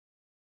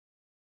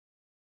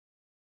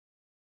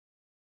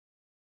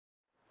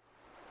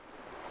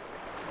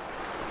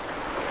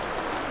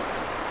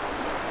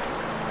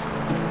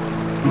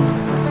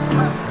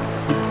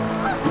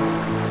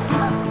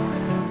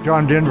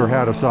John Denver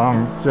had a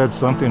song that said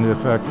something to the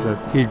effect that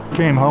he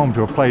came home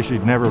to a place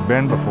he'd never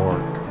been before.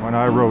 When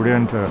I rode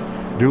into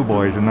Du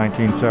Bois in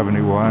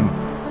 1971,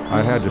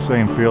 I had the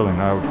same feeling.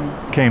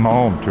 I came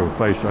home to a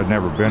place I'd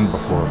never been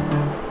before.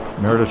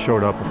 Meredith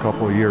showed up a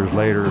couple of years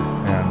later,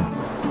 and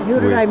who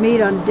did I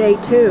meet on day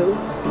 2?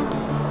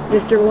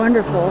 Mr.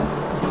 Wonderful.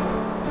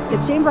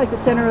 It seemed like the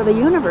center of the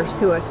universe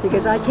to us,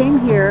 because I came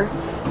here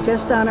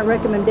just on a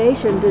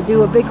recommendation to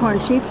do a bighorn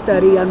sheep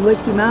study on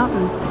Whiskey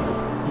Mountain,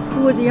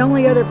 who was the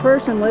only other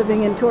person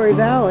living in Torrey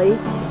Valley,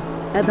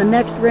 and the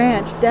next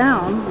ranch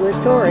down was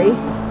Torrey.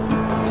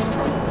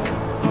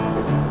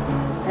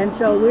 And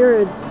so we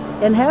were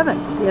in heaven.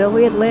 You know,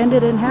 we had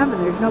landed in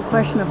heaven. There's no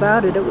question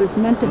about it. It was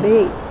meant to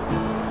be.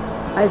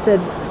 I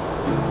said,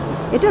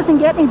 it doesn't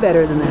get any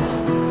better than this.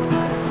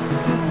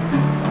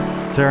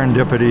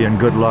 Serendipity and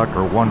good luck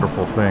are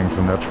wonderful things,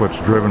 and that's what's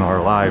driven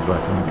our lives, I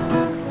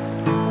think.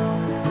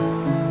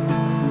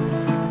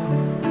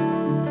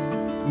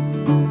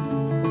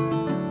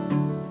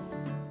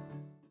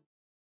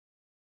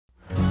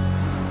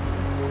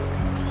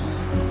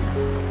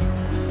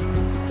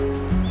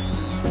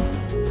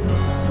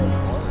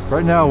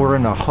 Right now we're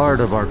in the heart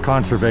of our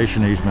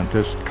conservation easement.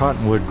 This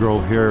cottonwood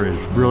grove here is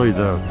really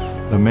the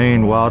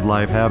main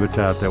wildlife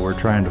habitat that we're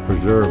trying to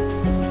preserve.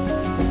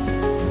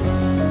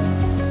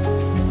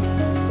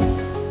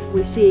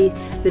 We see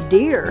the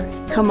deer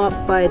come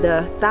up by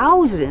the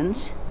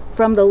thousands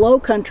from the low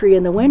country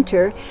in the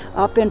winter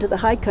up into the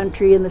high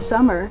country in the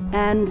summer,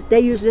 and they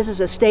use this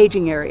as a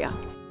staging area.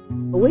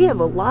 We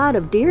have a lot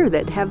of deer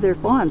that have their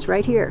fawns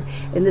right here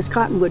in this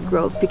cottonwood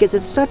grove because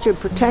it's such a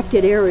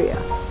protected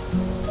area.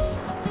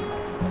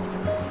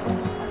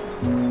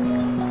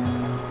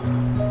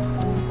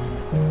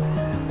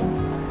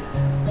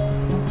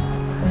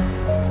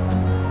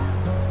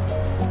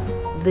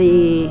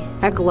 The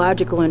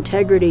ecological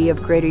integrity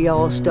of Greater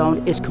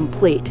Yellowstone is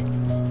complete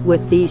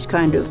with these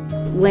kind of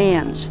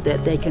lands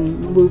that they can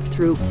move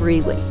through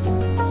freely.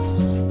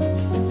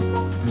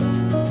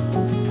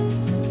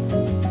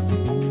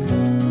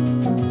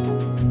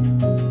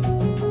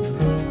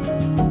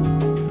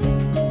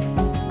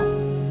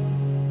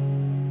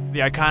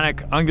 The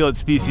iconic ungulate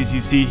species you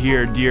see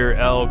here, deer,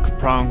 elk,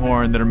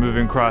 pronghorn, that are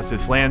moving across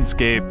this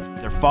landscape,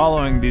 they're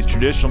following these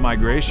traditional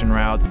migration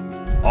routes,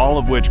 all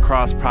of which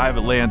cross private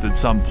lands at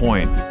some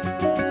point.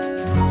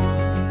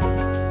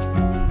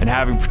 And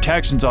having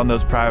protections on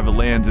those private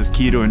lands is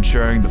key to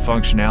ensuring the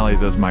functionality of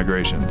those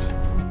migrations.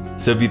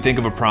 So if you think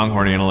of a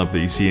pronghorn antelope that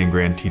you see in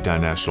Grand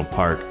Teton National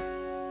Park,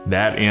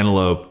 that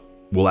antelope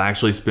will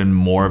actually spend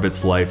more of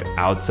its life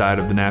outside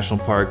of the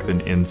national park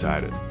than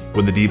inside it.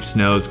 When the deep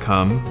snows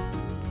come,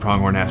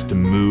 pronghorn has to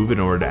move in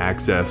order to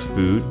access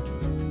food.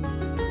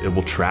 It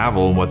will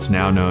travel what's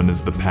now known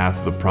as the path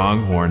of the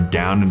pronghorn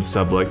down into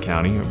Sublette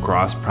County,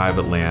 across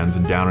private lands,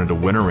 and down into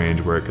winter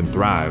range where it can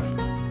thrive.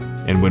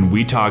 And when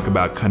we talk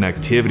about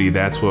connectivity,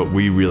 that's what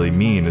we really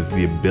mean, is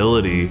the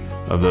ability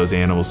of those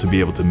animals to be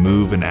able to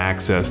move and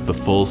access the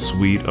full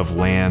suite of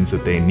lands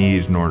that they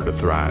need in order to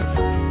thrive.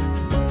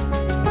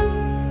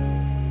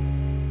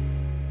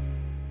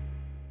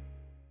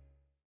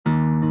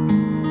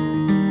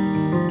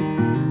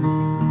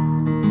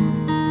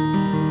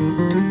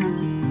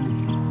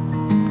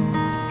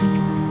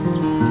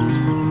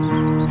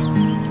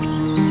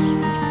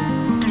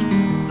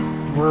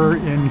 We're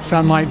in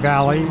Sunlight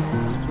Valley.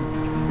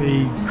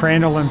 The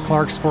Crandall and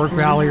Clark's Fork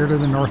Valley are to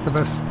the north of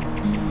us.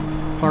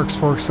 Clark's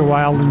Fork's so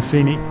wild and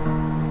scenic.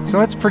 So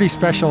it's pretty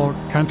special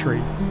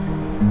country.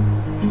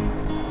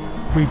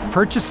 We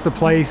purchased the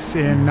place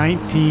in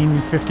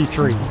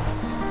 1953.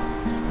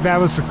 That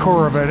was the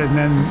core of it, and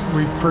then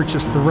we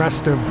purchased the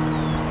rest of,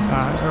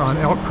 on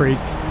Elk Creek,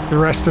 the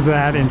rest of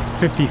that in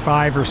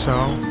 55 or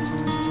so.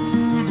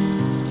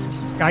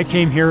 I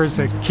came here as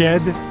a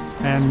kid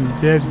and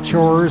did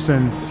chores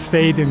and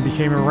stayed and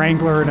became a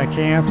wrangler at a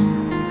camp.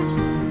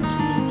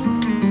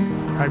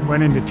 I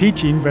went into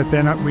teaching, but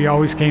then we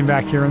always came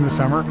back here in the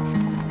summer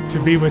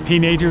to be with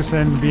teenagers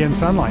and be in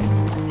sunlight.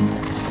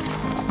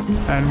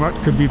 And what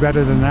could be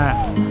better than that?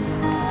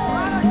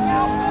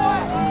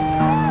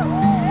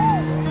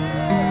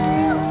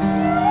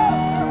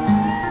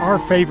 Our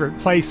favorite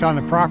place on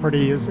the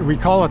property is, we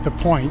call it the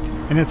Point,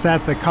 and it's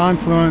at the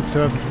confluence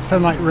of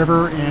Sunlight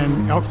River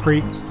and Elk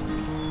Creek.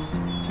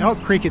 Elk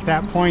Creek at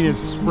that point is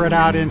spread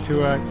out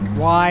into a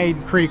wide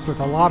creek with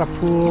a lot of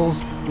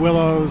pools,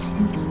 willows.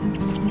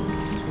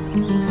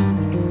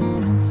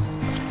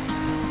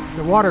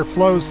 The water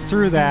flows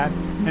through that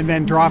and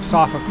then drops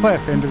off a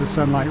cliff into the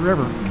Sunlight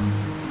River.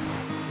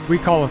 We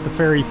call it the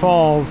Fairy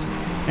Falls,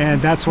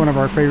 and that's one of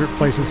our favorite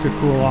places to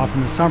cool off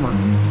in the summer.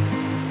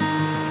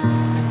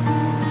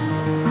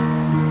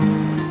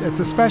 It's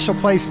a special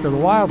place to the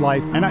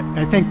wildlife, and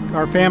I think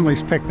our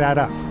families picked that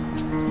up.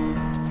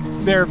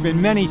 There have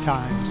been many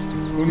times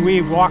when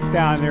we've walked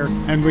down there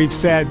and we've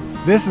said,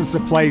 this is the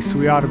place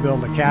we ought to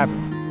build a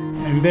cabin.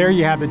 And there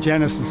you have the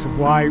genesis of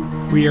why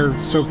we are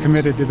so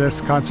committed to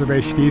this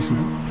conservation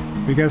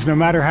easement. Because no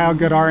matter how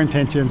good our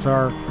intentions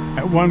are,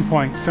 at one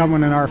point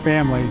someone in our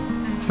family,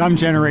 some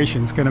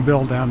generation's going to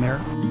build down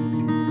there.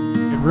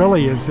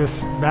 really is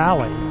this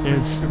valley.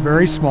 It's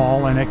very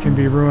small and it can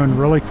be ruined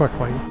really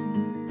quickly.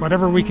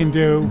 Whatever we can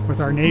do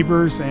with our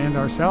neighbors and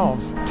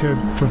ourselves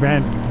to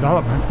prevent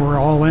development, we're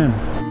all in.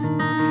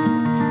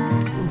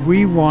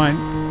 We want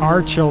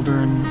our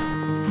children,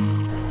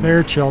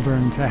 their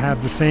children, to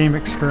have the same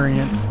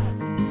experience,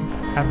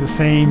 have the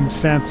same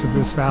sense of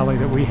this valley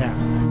that we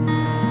have.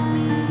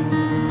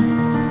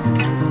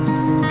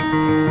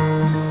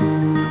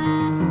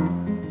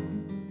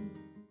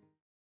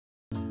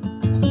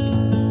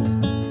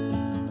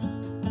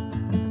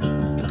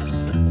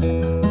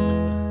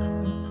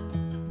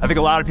 I think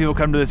a lot of people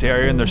come to this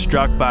area and they're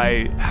struck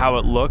by how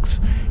it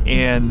looks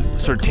and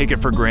sort of take it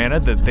for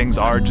granted that things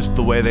are just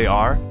the way they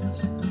are.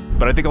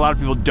 But I think a lot of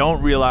people don't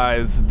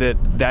realize that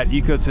that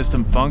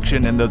ecosystem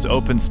function and those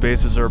open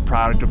spaces are a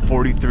product of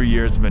 43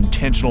 years of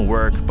intentional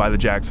work by the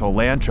Jackson Hole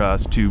Land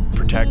Trust to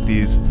protect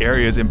these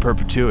areas in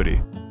perpetuity.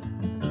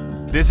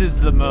 This is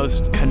the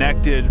most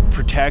connected,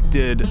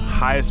 protected,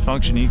 highest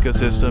function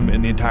ecosystem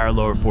in the entire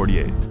lower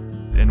 48.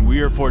 And we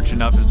are fortunate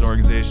enough as an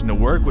organization to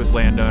work with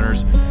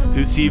landowners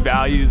who see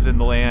values in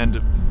the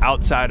land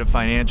outside of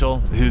financial,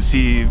 who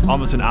see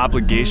almost an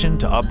obligation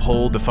to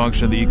uphold the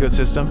function of the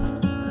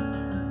ecosystem.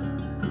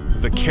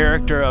 The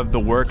character of the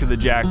work of the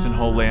Jackson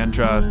Hole Land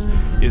Trust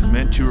is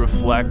meant to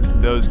reflect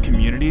those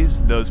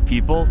communities, those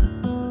people,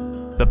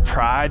 the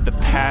pride, the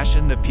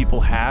passion that people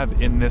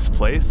have in this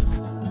place.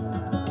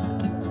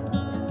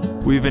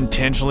 We've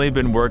intentionally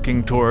been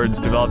working towards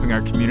developing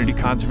our community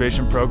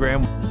conservation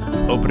program,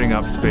 opening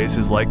up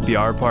spaces like the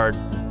R Park,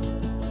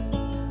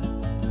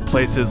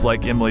 places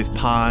like Emily's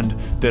Pond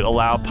that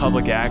allow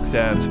public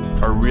access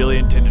are really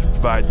intended to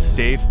provide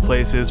safe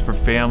places for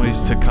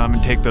families to come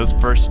and take those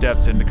first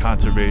steps into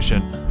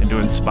conservation and to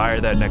inspire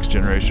that next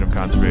generation of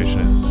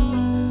conservationists.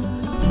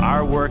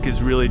 Our work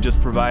is really just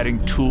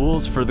providing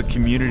tools for the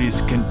communities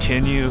to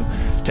continue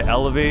to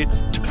elevate,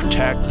 to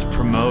protect, to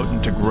promote,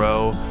 and to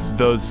grow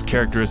those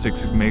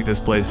characteristics that make this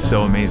place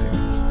so amazing.